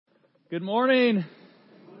Good morning.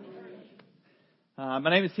 My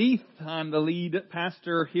name is Heath. I'm the lead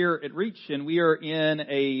pastor here at Reach, and we are in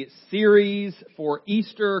a series for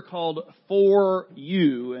Easter called For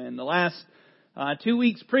You. And the last 2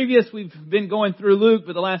 weeks previous, we've been going through Luke,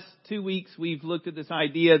 but the last 2 weeks we've looked at this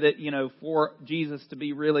idea that, for Jesus to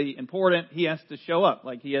be really important, He has to show up,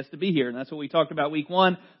 like He has to be here. And that's what we talked about week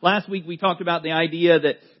 1. Last week we talked about the idea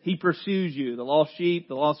that He pursues you, the lost sheep,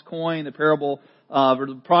 the lost coin, the parable or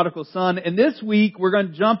the prodigal son. And this week we're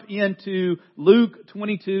going to jump into Luke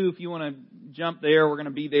 22. If you want to jump there, we're going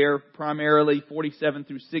to be there primarily 47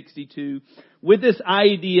 through 62 with this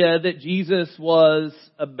idea that Jesus was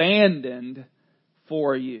abandoned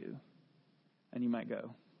for you. And you might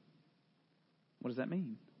go, what does that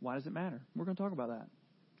mean? Why does it matter? We're going to talk about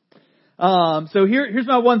that. So here's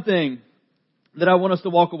my one thing that I want us to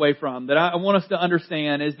walk away from, that I want us to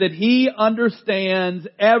understand, is that He understands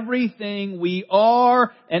everything we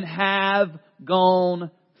are and have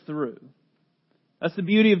gone through. That's the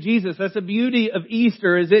beauty of Jesus. That's the beauty of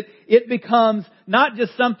Easter, is it becomes not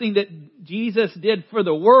just something that Jesus did for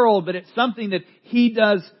the world, but it's something that He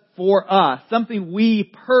does for us. Something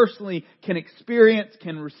we personally can experience,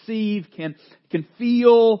 can receive, can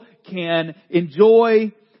feel, can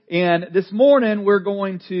enjoy. And this morning we're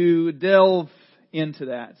going to delve into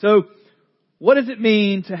that. So, what does it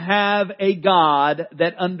mean to have a God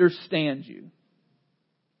that understands you?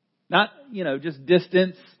 Not, just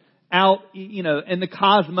distance out, in the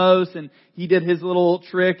cosmos, and He did His little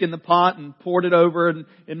trick in the pot and poured it over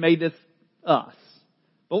and made this us.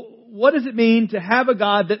 But what does it mean to have a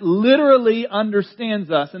God that literally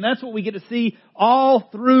understands us? And that's what we get to see all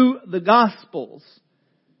through the Gospels.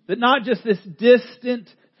 That not just this distant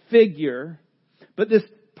figure, but this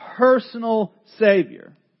personal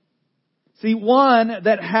Savior. See, one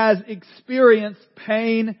that has experienced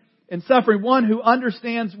pain and suffering. One who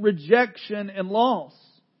understands rejection and loss.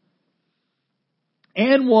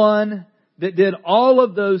 And one that did all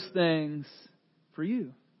of those things for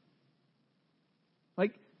you.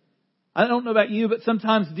 Like, I don't know about you, but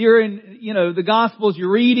sometimes during, the Gospels,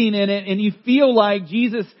 you're reading in it and you feel like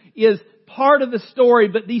Jesus is part of the story,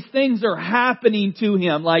 but these things are happening to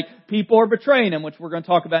Him. Like, people are betraying Him, which we're going to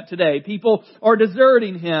talk about today. People are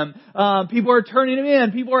deserting Him. People are turning Him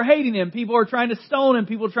in. People are hating Him. People are trying to stone Him.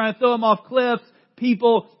 People are trying to throw Him off cliffs.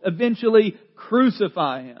 People eventually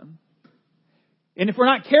crucify Him. And if we're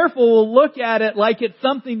not careful, we'll look at it like it's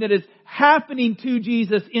something that is happening to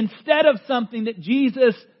Jesus instead of something that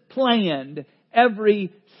Jesus planned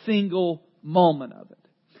every single moment of it.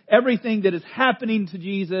 Everything that is happening to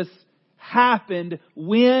Jesus happened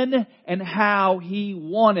when and how He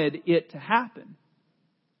wanted it to happen.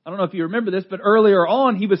 I don't know if you remember this, but earlier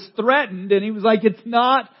on He was threatened and He was like, it's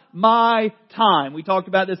not my time. We talked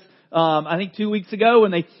about this, I think 2 weeks ago,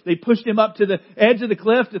 when they pushed Him up to the edge of the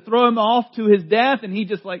cliff to throw Him off to His death, and He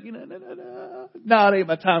just like, no, it ain't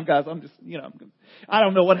my time, guys. I'm just, I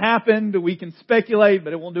don't know what happened. We can speculate,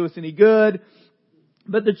 but it won't do us any good.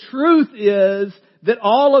 But the truth is that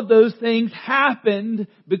all of those things happened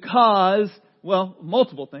because,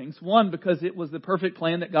 multiple things. One, because it was the perfect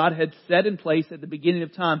plan that God had set in place at the beginning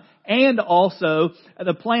of time. And also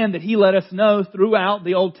the plan that He let us know throughout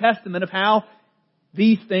the Old Testament of how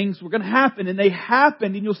these things were going to happen. And they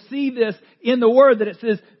happened. And you'll see this in the Word that it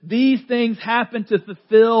says these things happened to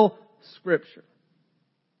fulfill Scripture.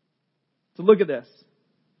 So look at this.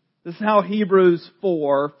 This is how Hebrews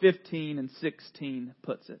 4:15 and 16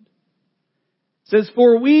 puts it. It says,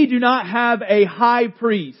 for we do not have a high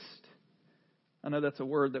priest. I know that's a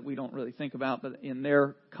word that we don't really think about, but in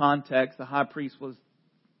their context, the high priest was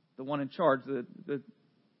the one in charge, the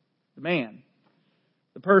man,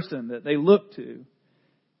 the person that they looked to. It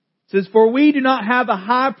says, for we do not have a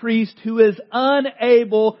high priest who is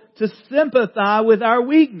unable to sympathize with our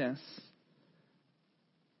weakness.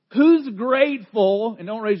 Who's grateful, and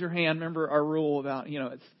don't raise your hand, remember our rule about,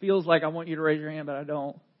 it feels like I want you to raise your hand, but I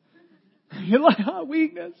don't. You're like,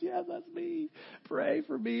 weakness, yes, that's me. Pray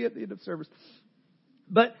for me at the end of service.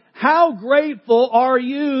 But how grateful are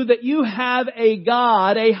you that you have a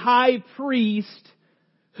God, a high priest,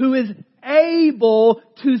 who is able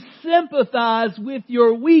to sympathize with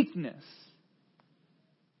your weakness?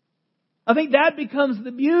 I think that becomes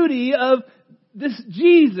the beauty of this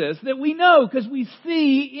Jesus that we know, because we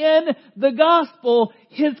see in the gospel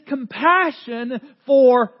His compassion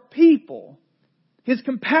for people. His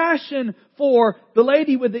compassion for the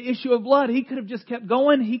lady with the issue of blood. He could have just kept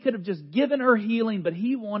going. He could have just given her healing, but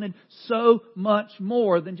He wanted so much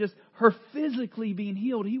more than just her physically being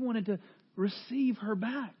healed. He wanted to receive her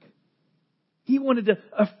back. He wanted to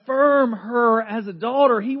affirm her as a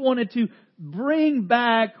daughter. He wanted to bring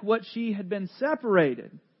back what she had been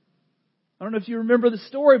separated. I don't know if you remember the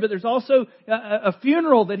story, but there's also a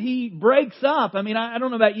funeral that he breaks up. I mean, I don't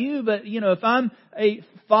know about you, but if I'm a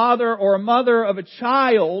father or a mother of a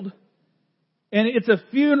child and it's a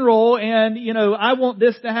funeral and, I want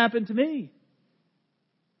this to happen to me.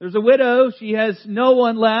 There's a widow, she has no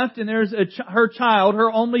one left, and there's her child,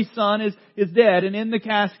 her only son is dead and in the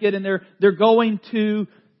casket, and they're going to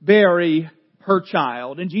bury her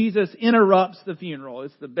child. And Jesus interrupts the funeral.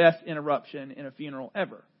 It's the best interruption in a funeral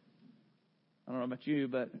ever. I don't know about you,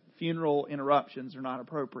 but funeral interruptions are not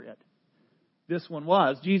appropriate. This one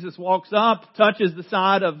was. Jesus walks up, touches the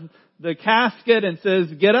side of the casket and says,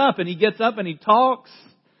 "Get up." And he gets up and he talks.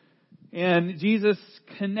 And Jesus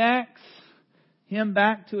connects him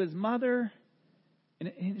back to his mother.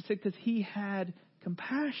 And he said, because he had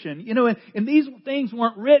compassion. And these things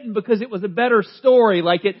weren't written because it was a better story,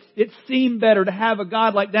 like it seemed better to have a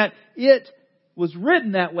God like that. It was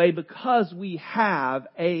written that way because we have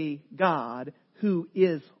a God who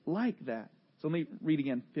is like that. So let me read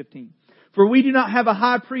again, 15. For we do not have a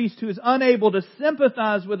high priest who is unable to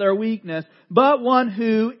sympathize with our weakness, but one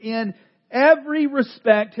who in every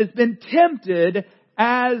respect has been tempted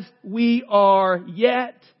as we are,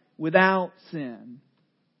 yet without sin.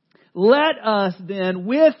 Let us then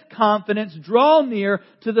with confidence draw near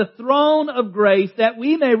to the throne of grace that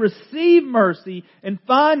we may receive mercy and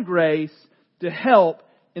find grace to help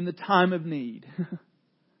in the time of need.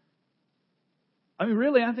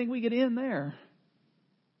 Really, I think we could end there.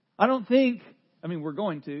 We're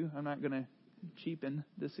going to. I'm not going to cheapen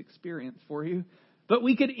this experience for you. But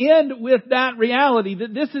we could end with that reality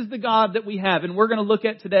that this is the God that we have. And we're going to look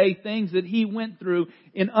at today things that He went through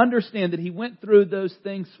and understand that He went through those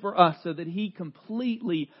things for us so that He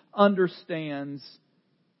completely understands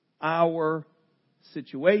our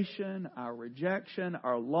situation, our rejection,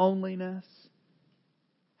 our loneliness,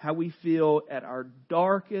 how we feel at our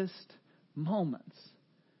darkest moments.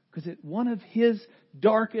 Because at one of His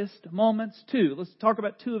darkest moments, let's talk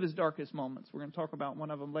about two of His darkest moments. We're going to talk about one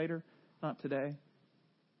of them later, not today.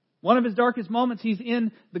 One of His darkest moments, He's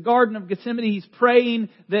in the Garden of Gethsemane. He's praying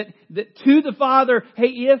that to the Father, hey,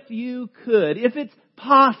 if you could, if it's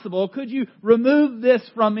possible, could you remove this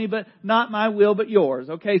from me, but not my will, but yours?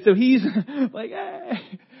 Okay, so He's like, hey,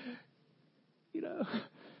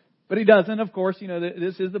 But He doesn't, of course,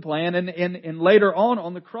 this is the plan. And later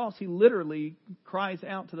on the cross, He literally cries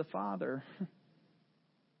out to the Father.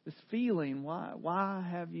 This feeling, why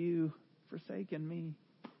have you forsaken me?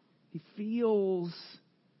 He feels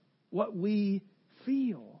what we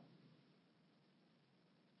feel.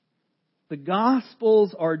 The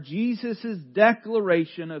Gospels are Jesus'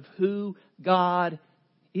 declaration of who God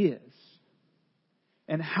is.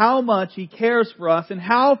 And how much He cares for us and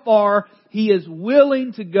how far He is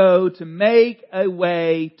willing to go to make a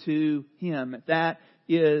way to Him. That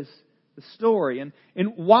is the story.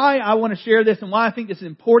 And why I want to share this and why I think this is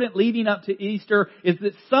important leading up to Easter is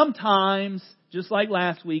that sometimes, just like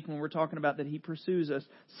last week when we're talking about that He pursues us,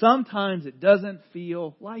 sometimes it doesn't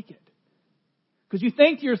feel like it. Because you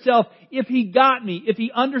think to yourself, if He got me, if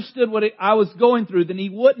He understood what I was going through, then He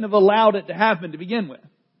wouldn't have allowed it to happen to begin with.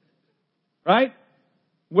 Right?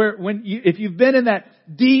 If you've been in that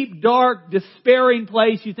deep, dark, despairing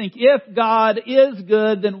place, you think, if God is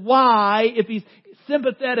good, then why? If He's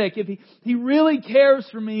sympathetic, if He really cares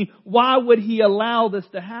for me, why would He allow this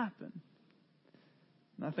to happen?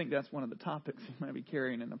 And I think that's one of the topics you might be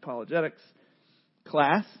carrying in apologetics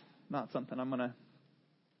class. Not something I'm going to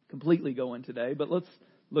completely go in today, but let's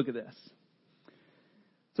look at this.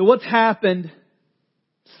 So what's happened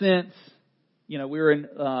since we were in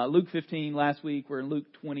Luke 15 last week. We're in Luke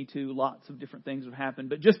 22. Lots of different things have happened.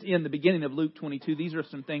 But just in the beginning of Luke 22, these are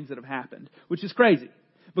some things that have happened, which is crazy.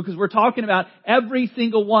 Because we're talking about every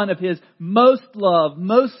single one of His most loved,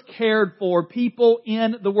 most cared for people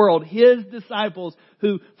in the world. His disciples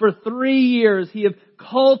who for 3 years He have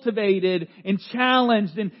cultivated and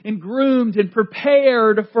challenged and groomed and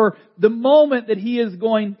prepared for the moment that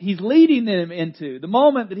He's leading them into. The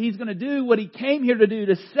moment that He's going to do what He came here to do,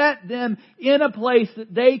 to set them in a place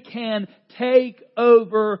that they can take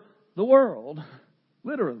over the world.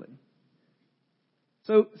 Literally.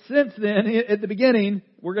 So since then, at the beginning,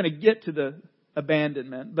 we're going to get to the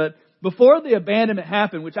abandonment. But before the abandonment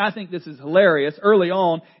happened, which I think this is hilarious, early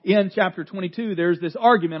on in chapter 22, there's this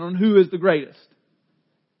argument on who is the greatest.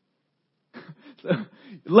 So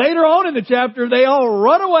later on in the chapter, they all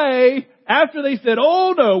run away after they said,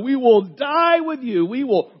 oh no, we will die with you.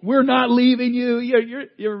 We're not leaving you. You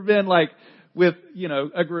ever been like with,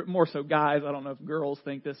 a group, more so guys. I don't know if girls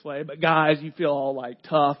think this way, but guys, you feel all like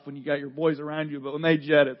tough when you got your boys around you, but when they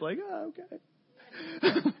jet, it's like, oh, okay.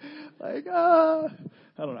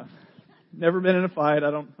 I don't know. Never been in a fight.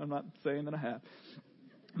 I'm not saying that I have.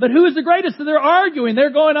 But who is the greatest? So they're arguing. They're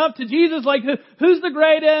going up to Jesus like, who's the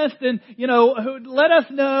greatest? And, let us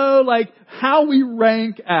know, like, how we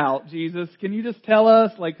rank out, Jesus. Can you just tell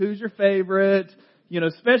us, like, who's your favorite?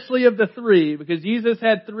 Especially of the three, because Jesus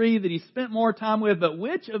had three that He spent more time with, but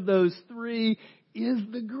which of those three is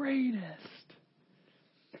the greatest?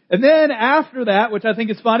 And then after that, which I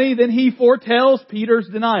think is funny, then He foretells Peter's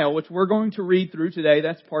denial, which we're going to read through today.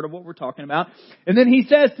 That's part of what we're talking about. And then He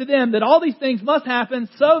says to them that all these things must happen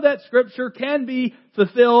so that Scripture can be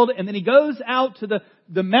fulfilled. And then He goes out to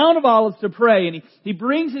the Mount of Olives to pray. And He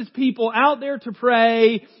brings His people out there to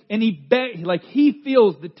pray. And He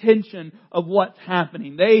feels the tension of what's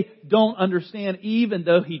happening. They don't understand, even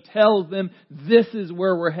though He tells them this is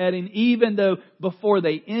where we're heading. Even though before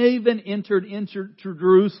they even entered into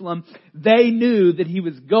Jerusalem, they knew that He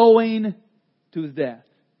was going to His death.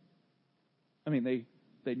 I mean,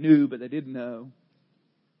 they knew, but they didn't know.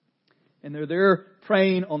 And they're there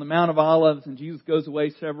praying on the Mount of Olives, and Jesus goes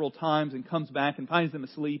away several times and comes back and finds them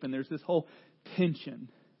asleep, and there's this whole tension.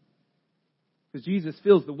 Because Jesus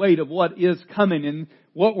feels the weight of what is coming. And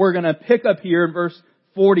what we're going to pick up here in verse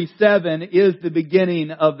 47 is the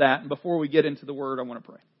beginning of that. And before we get into the Word, I want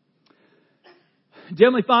to pray. Dear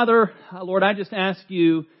Heavenly Father, Lord, I just ask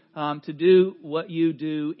You to do what You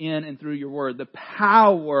do in and through Your Word. The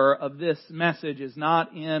power of this message is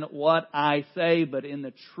not in what I say, but in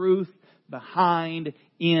the truth behind,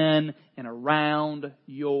 in, and around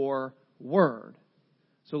Your Word.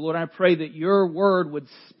 So Lord, I pray that Your Word would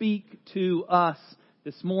speak to us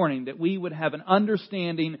this morning, that we would have an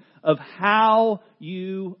understanding of how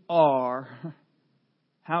You are,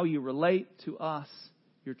 how You relate to us,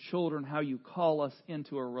 Your children, how You call us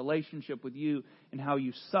into a relationship with You, and how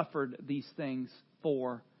You suffered these things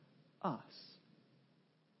for us.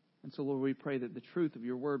 And so Lord, we pray that the truth of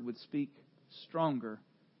Your Word would speak stronger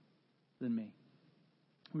than me.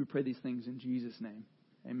 We pray these things in Jesus' name.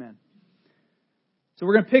 Amen. So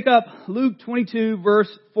we're going to pick up Luke 22, verse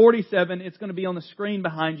 47. It's going to be on the screen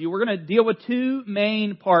behind you. We're going to deal with two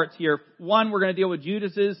main parts here. One, we're going to deal with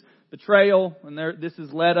Judas's betrayal, and this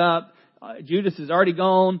is led up. Judas has already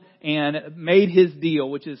gone and made his deal,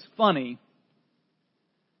 which is funny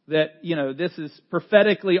that, this is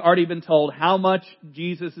prophetically already been told how much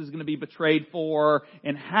Jesus is going to be betrayed for,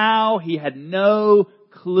 and how he had no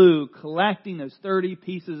clue collecting those 30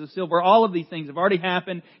 pieces of silver. All of these things have already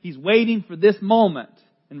happened. He's waiting for this moment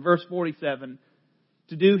in verse 47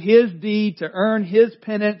 to do his deed, to earn his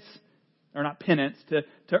penance, or not penance, to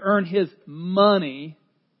earn his money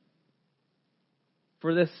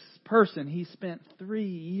for this person he spent 3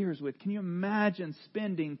 years with. Can you imagine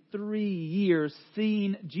spending 3 years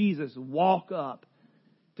seeing Jesus walk up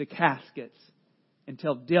to caskets and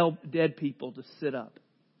tell dead people to sit up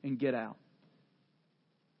and get out?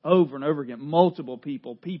 Over and over again, multiple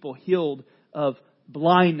people healed of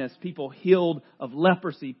blindness, people healed of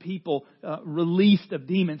leprosy, people released of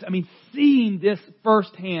demons. I mean, seeing this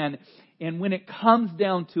firsthand, and when it comes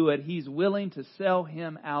down to it, he's willing to sell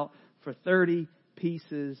him out for 30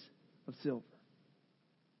 pieces of silver.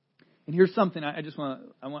 And here's something I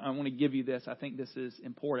want to give you this. I think this is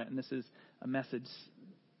important, and this is a message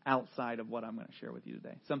outside of what I'm going to share with you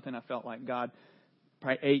today. Something I felt like God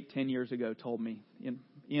probably 8-10 years ago told me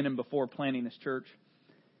in and before planning this church.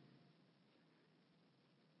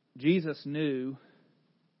 Jesus knew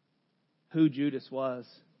who Judas was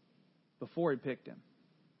before He picked him.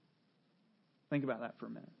 Think about that for a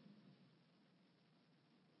minute.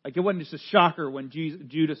 Like, it wasn't just a shocker when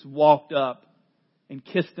Judas walked up and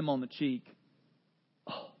kissed him on the cheek.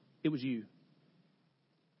 Oh, it was you.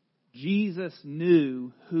 Jesus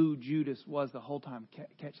knew who Judas was the whole time.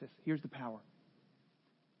 Catch this. Here's the power.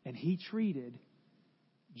 And He treated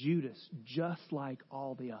Judas just like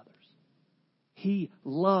all the others. He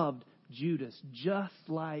loved Judas just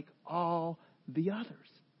like all the others.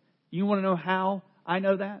 You want to know how I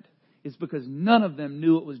know that? It's because none of them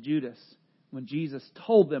knew it was Judas when Jesus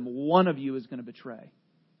told them, one of you is going to betray.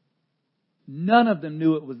 None of them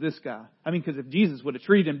knew it was this guy. I mean, because if Jesus would have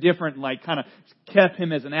treated him different and kind of kept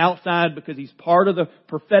him as an outside because he's part of the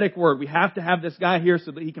prophetic word, we have to have this guy here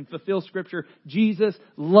so that he can fulfill Scripture. Jesus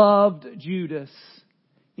loved Judas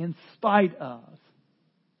in spite of.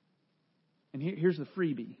 And here's the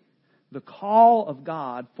freebie. The call of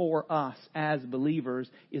God for us as believers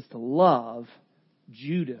is to love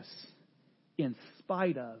Judas in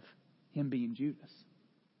spite of him being Judas.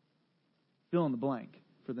 Fill in the blank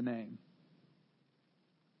for the name.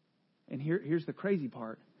 And here's the crazy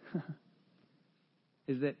part,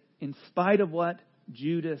 is that in spite of what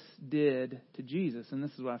Judas did to Jesus, and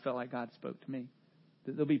this is what I felt like God spoke to me,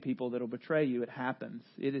 that there'll be people that will betray you. It happens.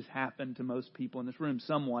 It has happened to most people in this room.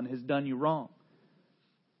 Someone has done you wrong.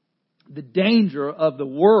 The danger of the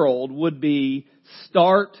world would be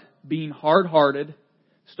start being hard-hearted,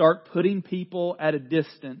 start putting people at a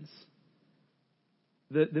distance.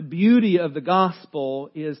 The beauty of the gospel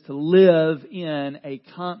is to live in a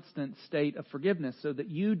constant state of forgiveness so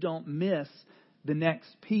that you don't miss the next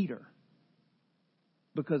Peter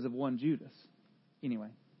because of one Judas. Anyway,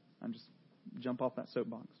 I'm just jump off that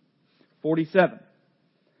soapbox. 47.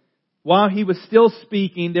 While he was still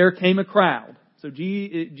speaking, there came a crowd. So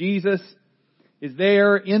Jesus is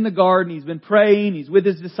there in the garden. He's been praying. He's with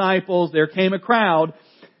his disciples. There came a crowd.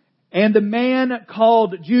 And the man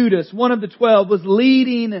called Judas, one of the 12, was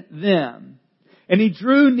leading them. And he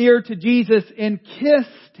drew near to Jesus and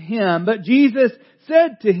kissed him. But Jesus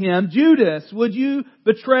said to him, Judas, would you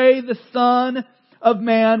betray the Son of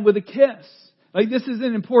Man with a kiss? Like, this is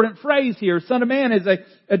an important phrase here. Son of Man is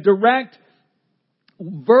a direct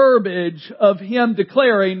verbiage of him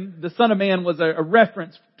declaring the Son of Man was a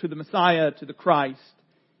reference to the Messiah, to the Christ.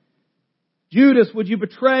 Judas, would you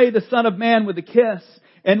betray the Son of Man with a kiss?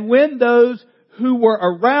 And when those who were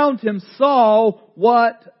around him saw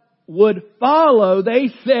what would follow, they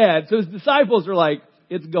said, so his disciples are like,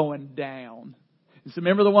 it's going down. So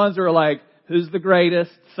remember the ones who are like, who's the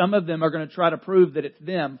greatest? Some of them are going to try to prove that it's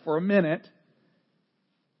them for a minute.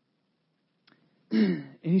 And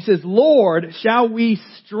he says, Lord, shall we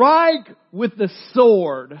strike with the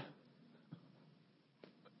sword?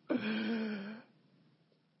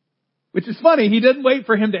 Which is funny, he didn't wait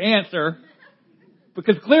for him to answer.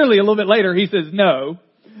 Because clearly a little bit later he says no.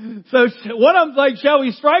 So one of them's like, shall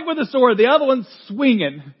we strike with the sword? The other one's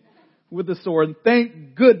swinging with the sword. And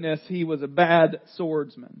thank goodness he was a bad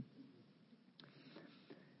swordsman.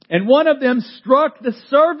 And one of them struck the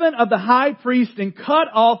servant of the high priest and cut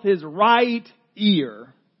off his right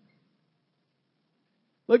ear.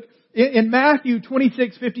 Look, in Matthew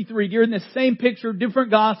 26:53, during this same picture, different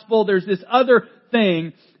gospel, there's this other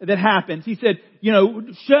thing that happens. He said,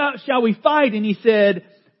 shall we fight? And he said,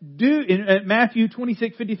 in Matthew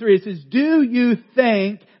 26:53, it says, do you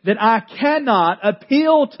think that I cannot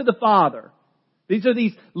appeal to the Father? These are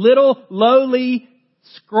these little, lowly,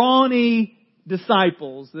 scrawny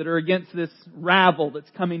disciples that are against this rabble that's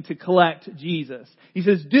coming to collect Jesus. He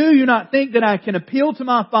says, do you not think that I can appeal to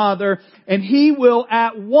my Father and He will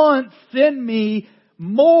at once send me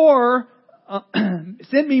more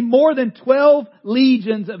than 12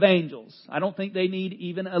 legions of angels? I don't think they need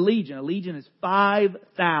even a legion. A legion is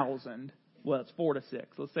 5,000. Well, it's 4 to 6.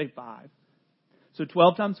 Let's say 5. So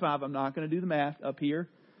 12 times 5, I'm not going to do the math up here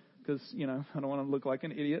because, I don't want to look like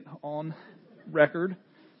an idiot on record.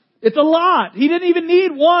 It's a lot. He didn't even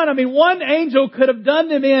need one. One angel could have done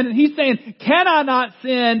them in. And he's saying, can I not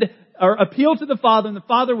send or appeal to the Father? And the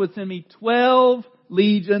Father would send me 12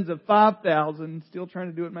 legions of 5,000. Still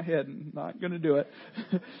trying to do it in my head and not going to do it.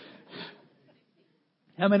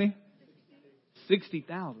 How many?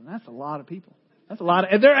 60,000. That's a lot of people. That's a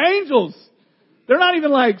lot and they're angels. They're not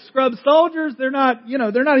even like scrub soldiers. They're not,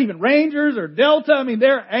 they're not even rangers or Delta.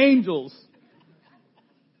 They're angels.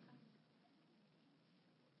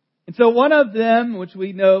 And so one of them, which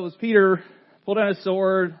we know was Peter, pulled out his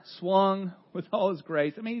sword, swung with all his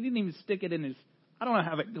grace. He didn't even stick it in his, I don't know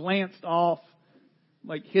how it glanced off,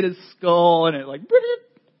 like hit his skull and it like,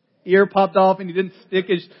 ear popped off and he didn't stick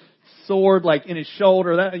his sword like in his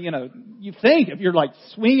shoulder. That, you think if you're like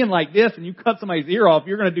swinging like this and you cut somebody's ear off,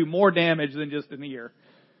 you're going to do more damage than just an ear.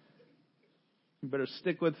 You better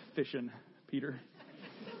stick with fishing, Peter.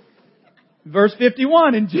 Verse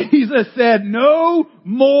 51, and Jesus said, no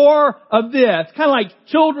more of this. Kind of like,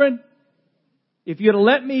 children, if you'd have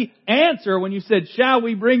let me answer when you said, shall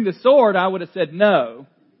we bring the sword? I would have said no.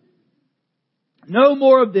 No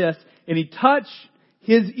more of this. And he touched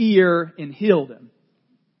his ear and healed him.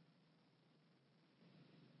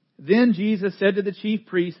 Then Jesus said to the chief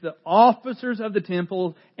priests, the officers of the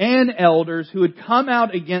temple and elders who had come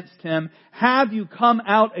out against him, have you come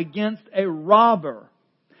out against a robber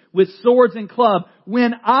with swords and club?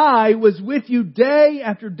 When I was with you day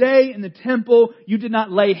after day in the temple, you did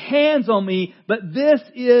not lay hands on me, but this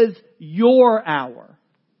is your hour.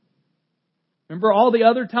 Remember all the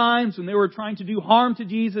other times when they were trying to do harm to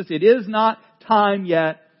Jesus? It is not time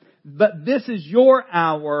yet, but this is your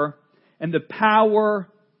hour and the power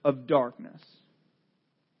of darkness.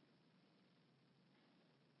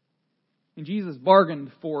 And Jesus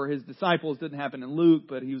bargained for his disciples. It didn't happen in Luke,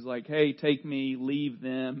 but he was like, hey, take me, leave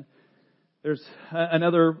them. There's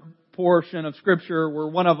another portion of Scripture where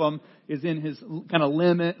one of them is in his kind of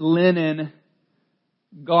linen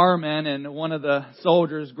garment, and one of the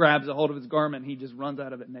soldiers grabs a hold of his garment and he just runs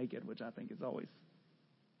out of it naked, which I think is always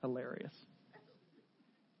hilarious.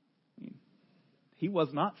 I mean, he was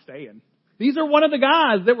not staying. These are one of the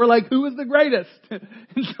guys that were like, who is the greatest?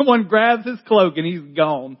 And someone grabs his cloak and he's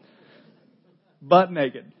gone, butt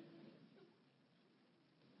naked.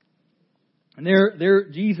 And there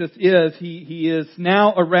Jesus is. He is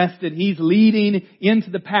now arrested. He's leading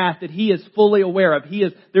into the path that he is fully aware of.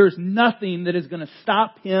 There's nothing that is going to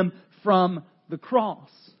stop him from the cross.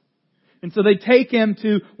 And so they take him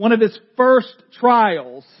to one of his first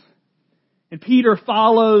trials. And Peter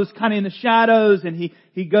follows kind of in the shadows, and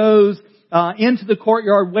he goes into the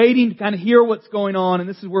courtyard waiting to kind of hear what's going on. And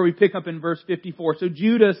this is where we pick up in verse 54. So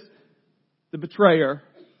Judas, the betrayer,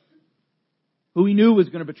 who he knew was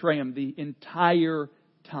going to betray him the entire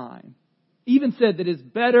time, even said that it's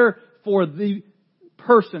better for the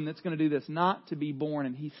person that's going to do this not to be born,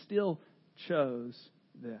 and he still chose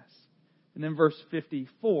this. And then verse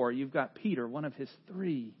 54, you've got Peter, one of his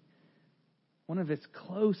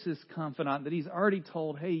closest confidant, that he's already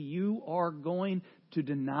told, hey, you are going to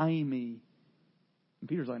deny me. And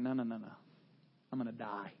Peter's like, no. I'm going to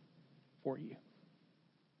die for you.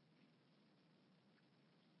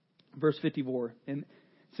 Verse 54, and it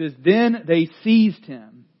says, then they seized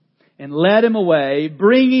him and led him away,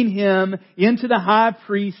 bringing him into the high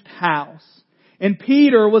priest's house. And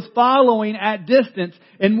Peter was following at distance.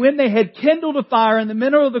 And when they had kindled a fire in the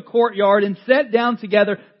middle of the courtyard and sat down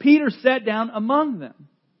together, Peter sat down among them.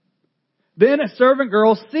 Then a servant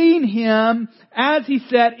girl, seeing him as he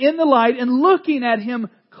sat in the light and looking at him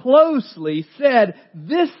closely, said,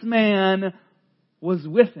 this man was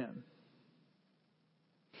with him.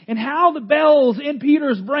 And how the bells in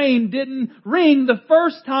Peter's brain didn't ring the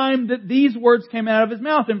first time that these words came out of his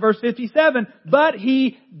mouth in verse 57. But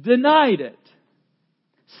he denied it,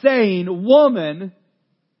 saying, woman,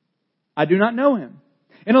 I do not know him.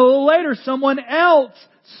 And a little later, someone else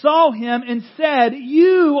saw him and said,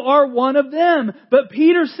 you are one of them. But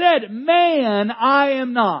Peter said, man, I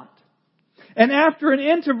am not. And after an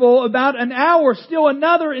interval, about an hour, still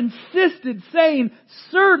another insisted, saying,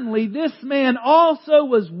 certainly this man also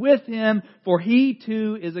was with him, for he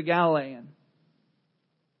too is a Galilean.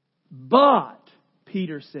 But,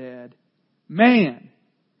 Peter said, man,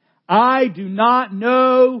 I do not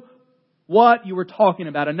know what you were talking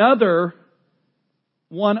about. Another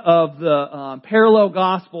one of the parallel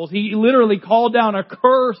Gospels, he literally called down a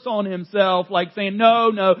curse on himself, like saying,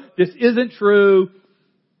 no, this isn't true.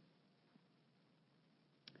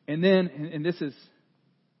 And then, and this is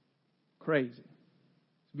crazy.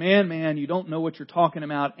 Man, you don't know what you're talking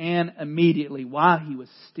about. And immediately, while he was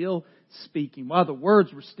still speaking, while the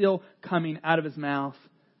words were still coming out of his mouth,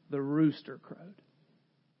 the rooster crowed.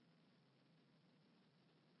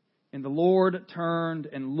 And the Lord turned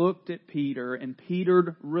and looked at Peter, and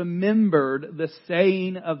Peter remembered the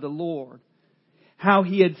saying of the Lord, how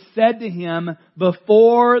he had said to him,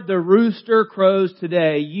 before the rooster crows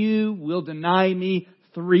today, you will deny me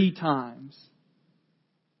 3 times.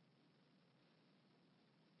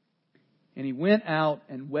 And he went out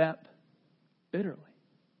and wept bitterly.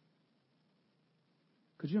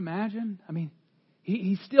 Could you imagine? I mean,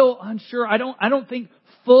 he's still unsure. I don't think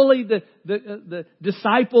fully the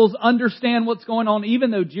disciples understand what's going on,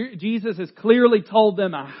 even though Jesus has clearly told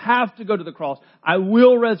them, I have to go to the cross. I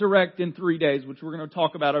will resurrect in 3 days, which we're going to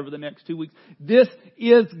talk about over the next 2 weeks. This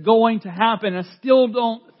is going to happen. I still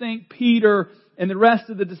don't think Peter and the rest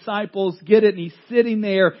of the disciples get it. And he's sitting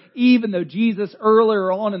there, even though Jesus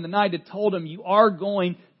earlier on in the night had told him, you are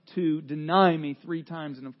going to deny me 3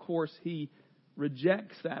 times. And of course, he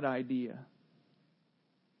rejects that idea.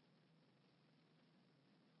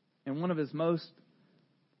 And one of his most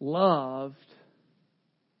loved,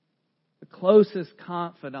 the closest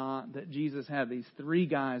confidant that Jesus had, these 3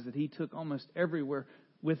 guys that he took almost everywhere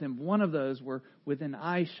with him, one of those were within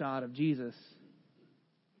eyeshot of Jesus.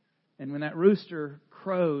 And when that rooster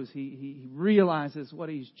crows, he realizes what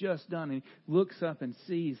he's just done. And he looks up and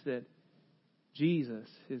sees that Jesus,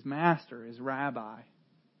 his master, his rabbi,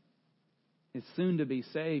 his soon-to-be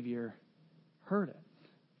Savior, heard it.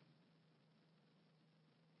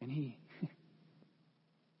 And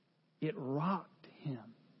it rocked him.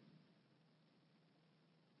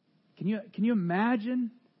 Can you imagine?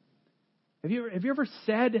 Have you ever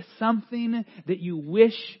said something that you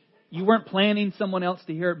wish you weren't planning someone else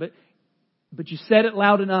to hear it, but you said it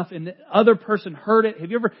loud enough and the other person heard it? Have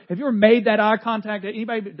you ever made that eye contact?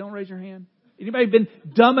 Anybody? Don't raise your hand. Anybody been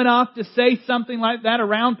dumb enough to say something like that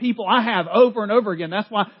around people? I have, over and over again. That's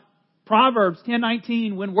why Proverbs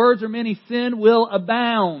 10:19, when words are many, sin will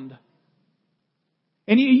abound.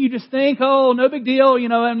 And you just think, oh, no big deal,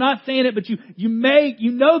 I'm not saying it, but you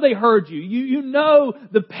know they heard you. You know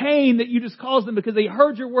the pain that you just caused them because they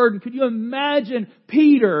heard your word. And could you imagine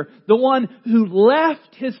Peter, the one who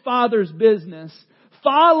left his father's business,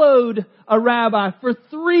 followed a rabbi for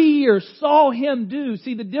 3 years, saw him do.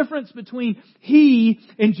 See, the difference between he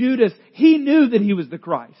and Judas, he knew that he was the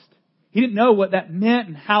Christ. He didn't know what that meant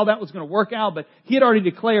and how that was going to work out, but he had already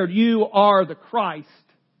declared, you are the Christ.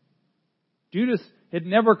 Judas had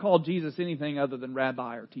never called Jesus anything other than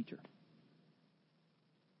rabbi or teacher.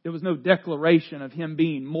 There was no declaration of him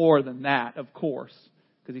being more than that, of course,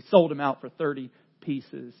 because he sold him out for 30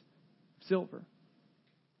 pieces of silver.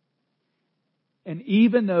 And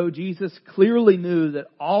even though Jesus clearly knew that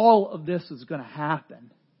all of this was going to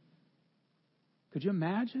happen, could you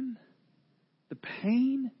imagine the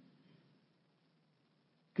pain?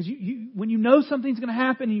 Because when you know something's going to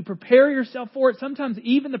happen and you prepare yourself for it, sometimes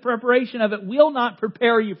even the preparation of it will not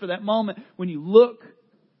prepare you for that moment when you look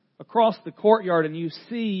across the courtyard and you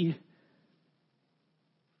see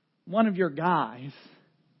one of your guys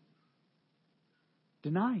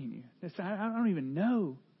denying you. I don't even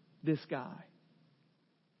know this guy.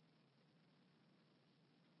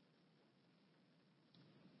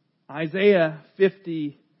 Isaiah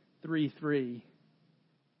 53:3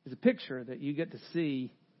 is a picture that you get to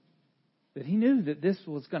see that he knew that this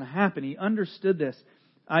was going to happen. He understood this.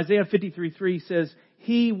 Isaiah 53:3 says,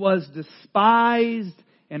 He was despised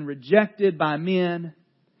and rejected by men,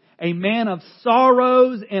 a man of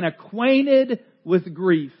sorrows and acquainted with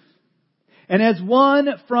grief. And as one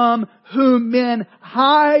from whom men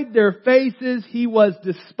hide their faces, He was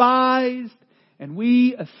despised, and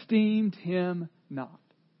we esteemed Him not.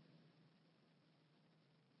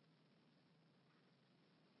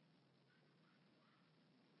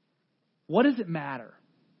 What does it matter?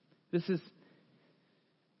 This is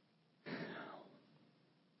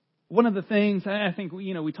one of the things, I think,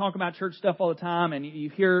 we talk about church stuff all the time and you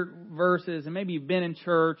hear verses and maybe you've been in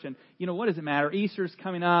church and, what does it matter? Easter's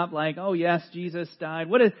coming up, like, oh yes, Jesus died.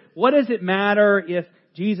 What does it matter if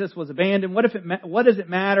Jesus was abandoned? What does it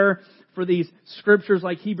matter for these scriptures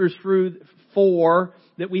like Hebrews 4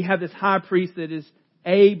 that we have this high priest that is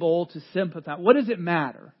able to sympathize? What does it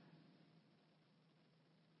matter?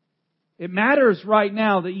 It matters right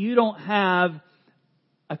now that you don't have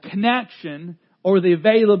a connection or the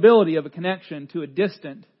availability of a connection to a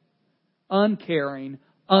distant, uncaring,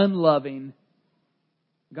 unloving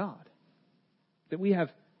God. That we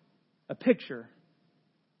have a picture,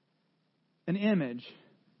 an image,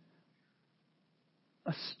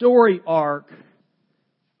 a story arc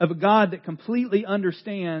of a God that completely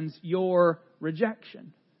understands your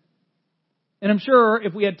rejection. And I'm sure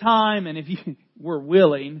if we had time and if you were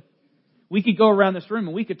willing, we could go around this room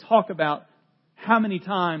and we could talk about how many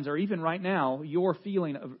times, or even right now, you're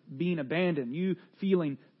feeling of being abandoned, you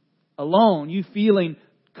feeling alone, you feeling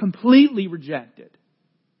completely rejected.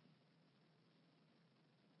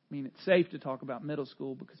 I mean, it's safe to talk about middle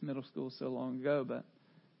school because middle school is so long ago, but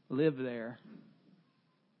live there.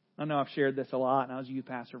 I know I've shared this a lot, and I was a youth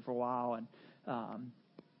pastor for a while, and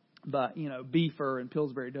but Beefer and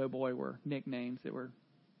Pillsbury Doughboy were nicknames that were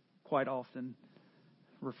quite often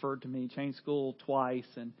referred to me. Changed school twice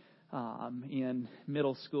and in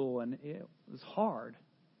middle school, and it was hard.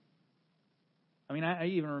 I mean, I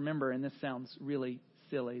even remember, and this sounds really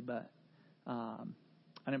silly, but I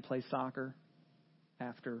didn't play soccer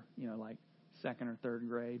after like second or third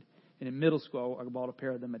grade. And in middle school, I bought a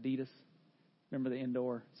pair of them Adidas. Remember the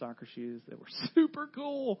indoor soccer shoes that were super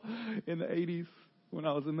cool in the 80s when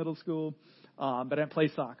I was in middle school. But I didn't play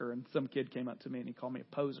soccer, and some kid came up to me and he called me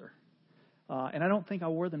a poser. And I don't think I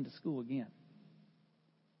wore them to school again.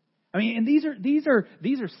 I mean, and these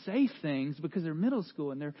are safe things because they're middle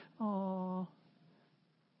school and they're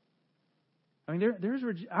I mean,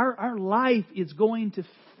 our life is going to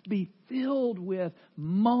be filled with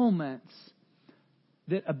moments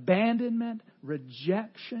that abandonment,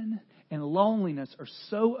 rejection, and loneliness are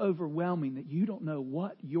so overwhelming that you don't know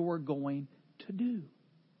what you're going to do.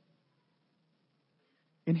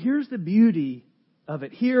 And here's the beauty of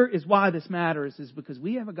it. Here is why this matters, is because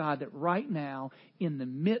we have a God that right now, in the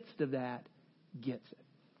midst of that, gets it.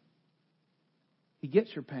 He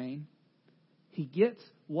gets your pain. He gets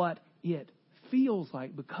what it feels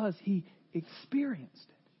like because He experienced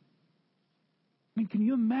it. I mean, can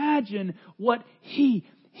you imagine what He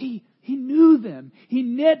knew them. He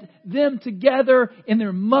knit them together in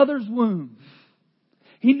their mother's womb.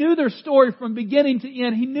 He knew their story from beginning to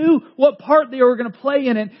end. He knew what part they were going to play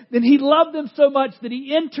in it. Then He loved them so much that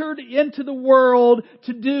He entered into the world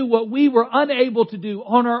to do what we were unable to do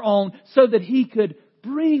on our own, so that He could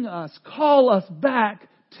bring us, call us back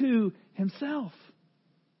to Himself.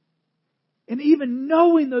 And even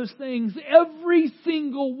knowing those things, every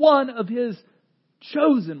single one of His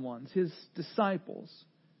chosen ones, His disciples,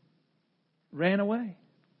 ran away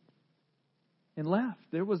and left.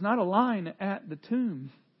 There was not a line at the tomb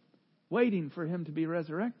waiting for Him to be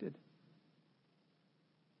resurrected.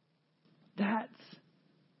 That's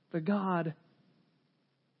the God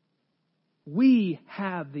we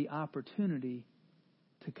have the opportunity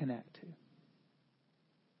to connect to.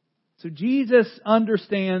 So Jesus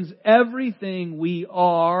understands everything we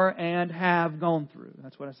are and have gone through.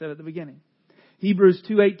 That's what I said at the beginning. Hebrews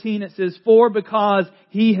 2:18, it says, "For because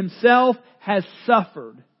He Himself has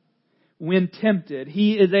suffered when tempted,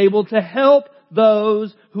 He is able to help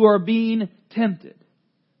those who are being tempted."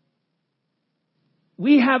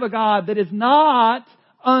 We have a God that is not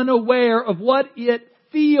unaware of what it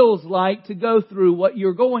feels like to go through what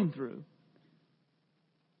you're going through.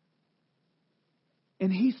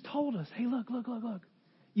 And He's told us, hey, look.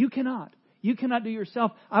 You cannot do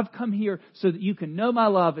yourself. I've come here so that you can know my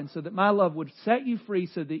love and so that my love would set you free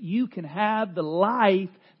so that you can have the life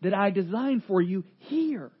that I designed for you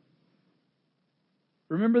here.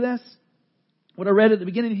 Remember this? What I read at the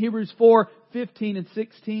beginning of Hebrews 4:15 and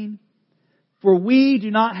 16. "For we do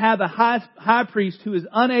not have a high priest who is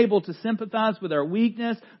unable to sympathize with our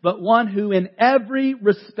weakness, but one who in every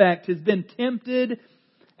respect has been tempted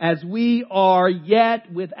as we are,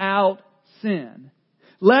 yet without sin.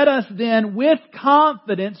 Let us then with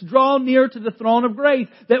confidence draw near to the throne of grace,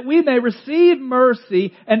 that we may receive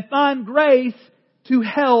mercy and find grace to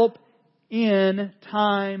help in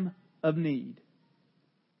time of need."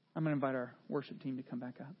 I'm going to invite our worship team to come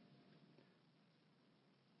back up.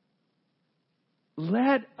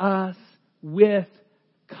 Let us with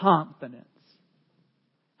confidence.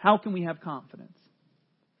 How can we have confidence?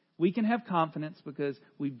 We can have confidence because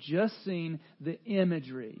we've just seen the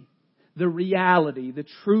imagery, the reality, the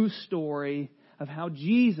true story of how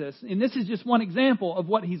Jesus, and this is just one example of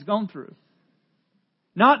what He's gone through.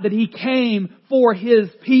 Not that He came for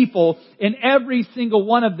His people and every single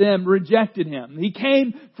one of them rejected Him. He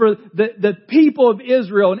came for the people of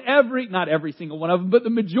Israel and not every single one of them, but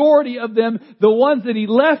the majority of them, the ones that He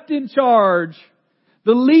left in charge,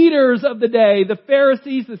 the leaders of the day, the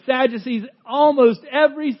Pharisees, the Sadducees, almost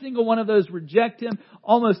every single one of those reject Him.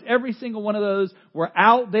 Almost every single one of those were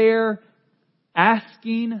out there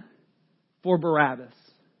asking for Barabbas.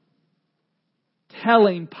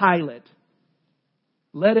 Telling Pilate,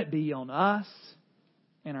 "Let it be on us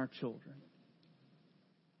and our children."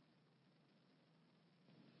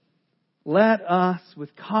 Let us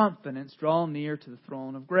with confidence draw near to the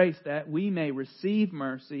throne of grace, that we may receive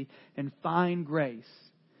mercy and find grace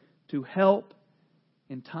to help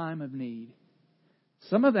in time of need.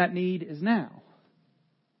 Some of that need is now.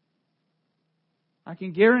 I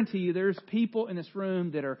can guarantee you there's people in this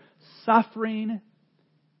room that are suffering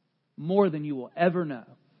more than you will ever know.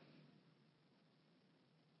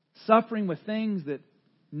 Suffering with things that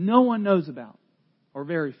no one knows about, or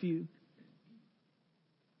very few.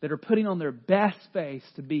 That are putting on their best face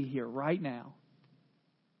to be here right now.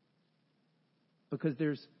 Because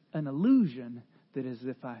there's an illusion that is,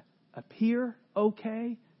 if I appear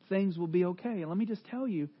okay, things will be okay. And let me just tell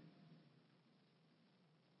you,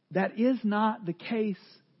 that is not the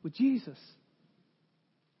case with Jesus.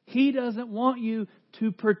 He doesn't want you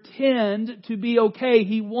to pretend to be okay.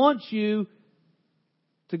 He wants you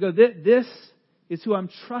to go, this is who I'm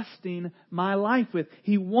trusting my life with.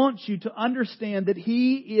 He wants you to understand that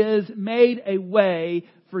He is made a way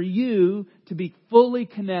for you to be fully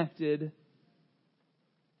connected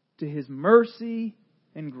to His mercy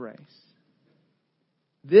and grace.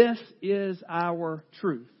 This is our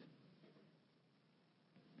truth.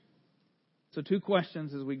 So 2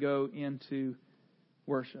 questions as we go into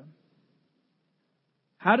worship.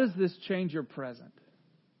 How does this change your present?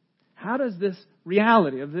 How does this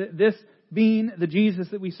reality of this being the Jesus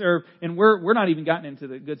that we serve, and we're not even gotten into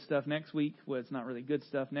the good stuff next week. Well, it's not really good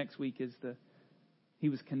stuff. Next week is He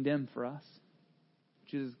was condemned for us,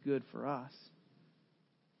 which is good for us.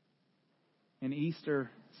 And Easter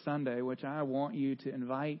Sunday, which I want you to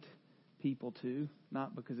invite people to,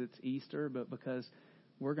 not because it's Easter, but because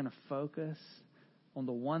we're going to focus on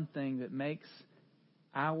the one thing that makes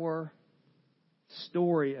our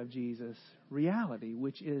story of Jesus reality,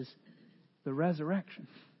 which is the resurrection.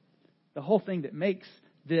 The whole thing that makes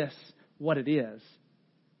this what it is.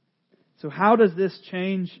 So how does this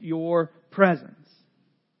change your presence?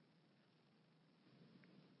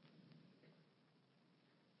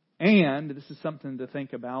 And this is something to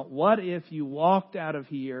think about. What if you walked out of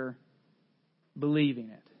here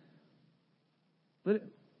believing it?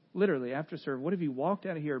 Literally, after service, what if you walked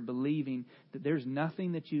out of here believing that there's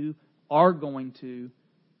nothing that you are going to,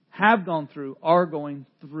 have gone through, are going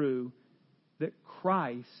through, that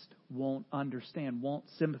Christ won't understand, won't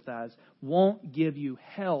sympathize, won't give you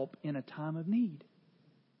help in a time of need?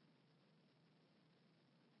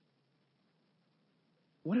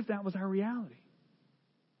 What if that was our reality?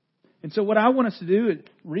 And so what I want us to do is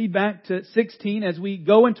read back to 16 as we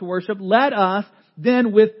go into worship. Let us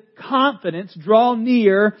then with confidence draw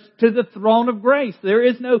near to the throne of grace. There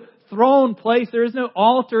is no throne place. There is no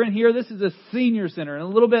altar in here. This is a senior center. And a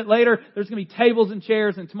little bit later, there's going to be tables and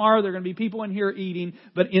chairs. And tomorrow, there are going to be people in here eating.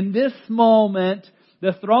 But in this moment,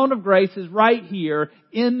 the throne of grace is right here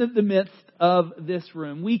in the midst of this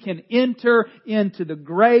room. We can enter into the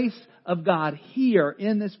grace of God here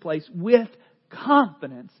in this place with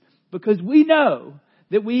confidence, because we know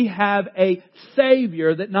that we have a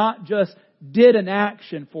Savior that not just did an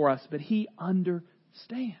action for us, but He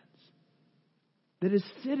understands. That is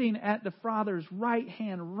sitting at the Father's right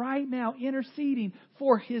hand right now, interceding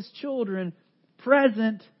for His children,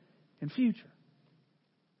 present and future.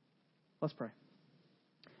 Let's pray.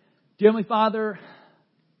 Dear Heavenly Father,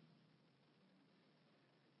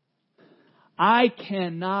 I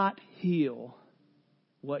cannot heal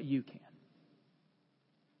what You can.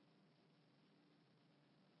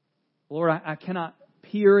 Lord, I cannot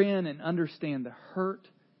peer in and understand the hurt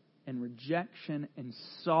and rejection and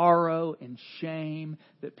sorrow and shame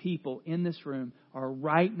that people in this room are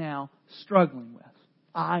right now struggling with.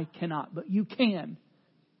 I cannot, but You can.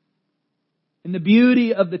 And the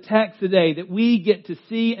beauty of the text today, that we get to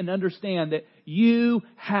see and understand that You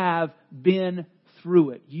have been through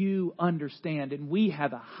it. You understand. And we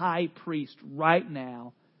have a high priest right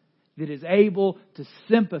now that is able to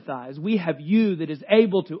sympathize. We have You that is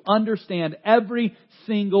able to understand every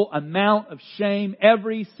single amount of shame,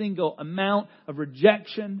 every single amount of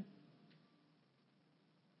rejection.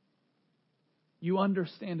 You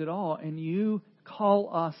understand it all, and You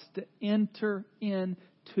call us to enter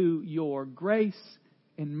into Your grace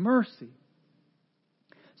and mercy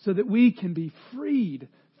so that we can be freed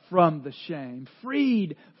from the shame,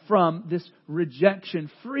 freed from this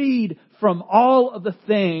rejection, freed from all of the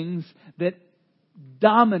things that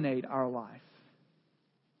dominate our life.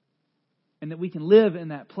 And that we can live in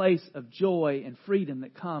that place of joy and freedom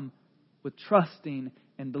that come with trusting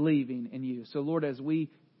and believing in You. So Lord, as we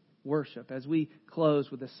worship, as we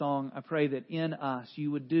close with a song, I pray that in us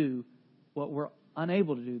You would do what we're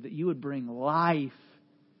unable to do, that You would bring life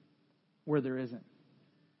where there isn't.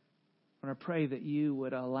 And I pray that You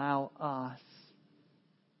would allow us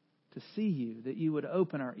to see You, that You would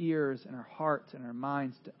open our ears and our hearts and our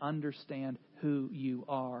minds to understand who You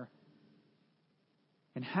are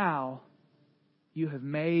and how You have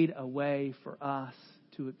made a way for us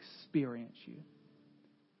to experience You.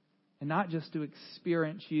 And not just to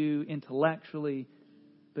experience You intellectually,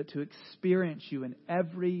 but to experience You in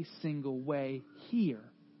every single way here.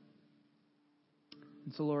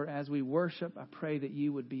 And so, Lord, as we worship, I pray that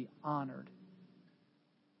You would be honored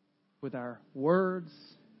with our words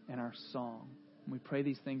and our song. And we pray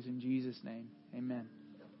these things in Jesus' name. Amen.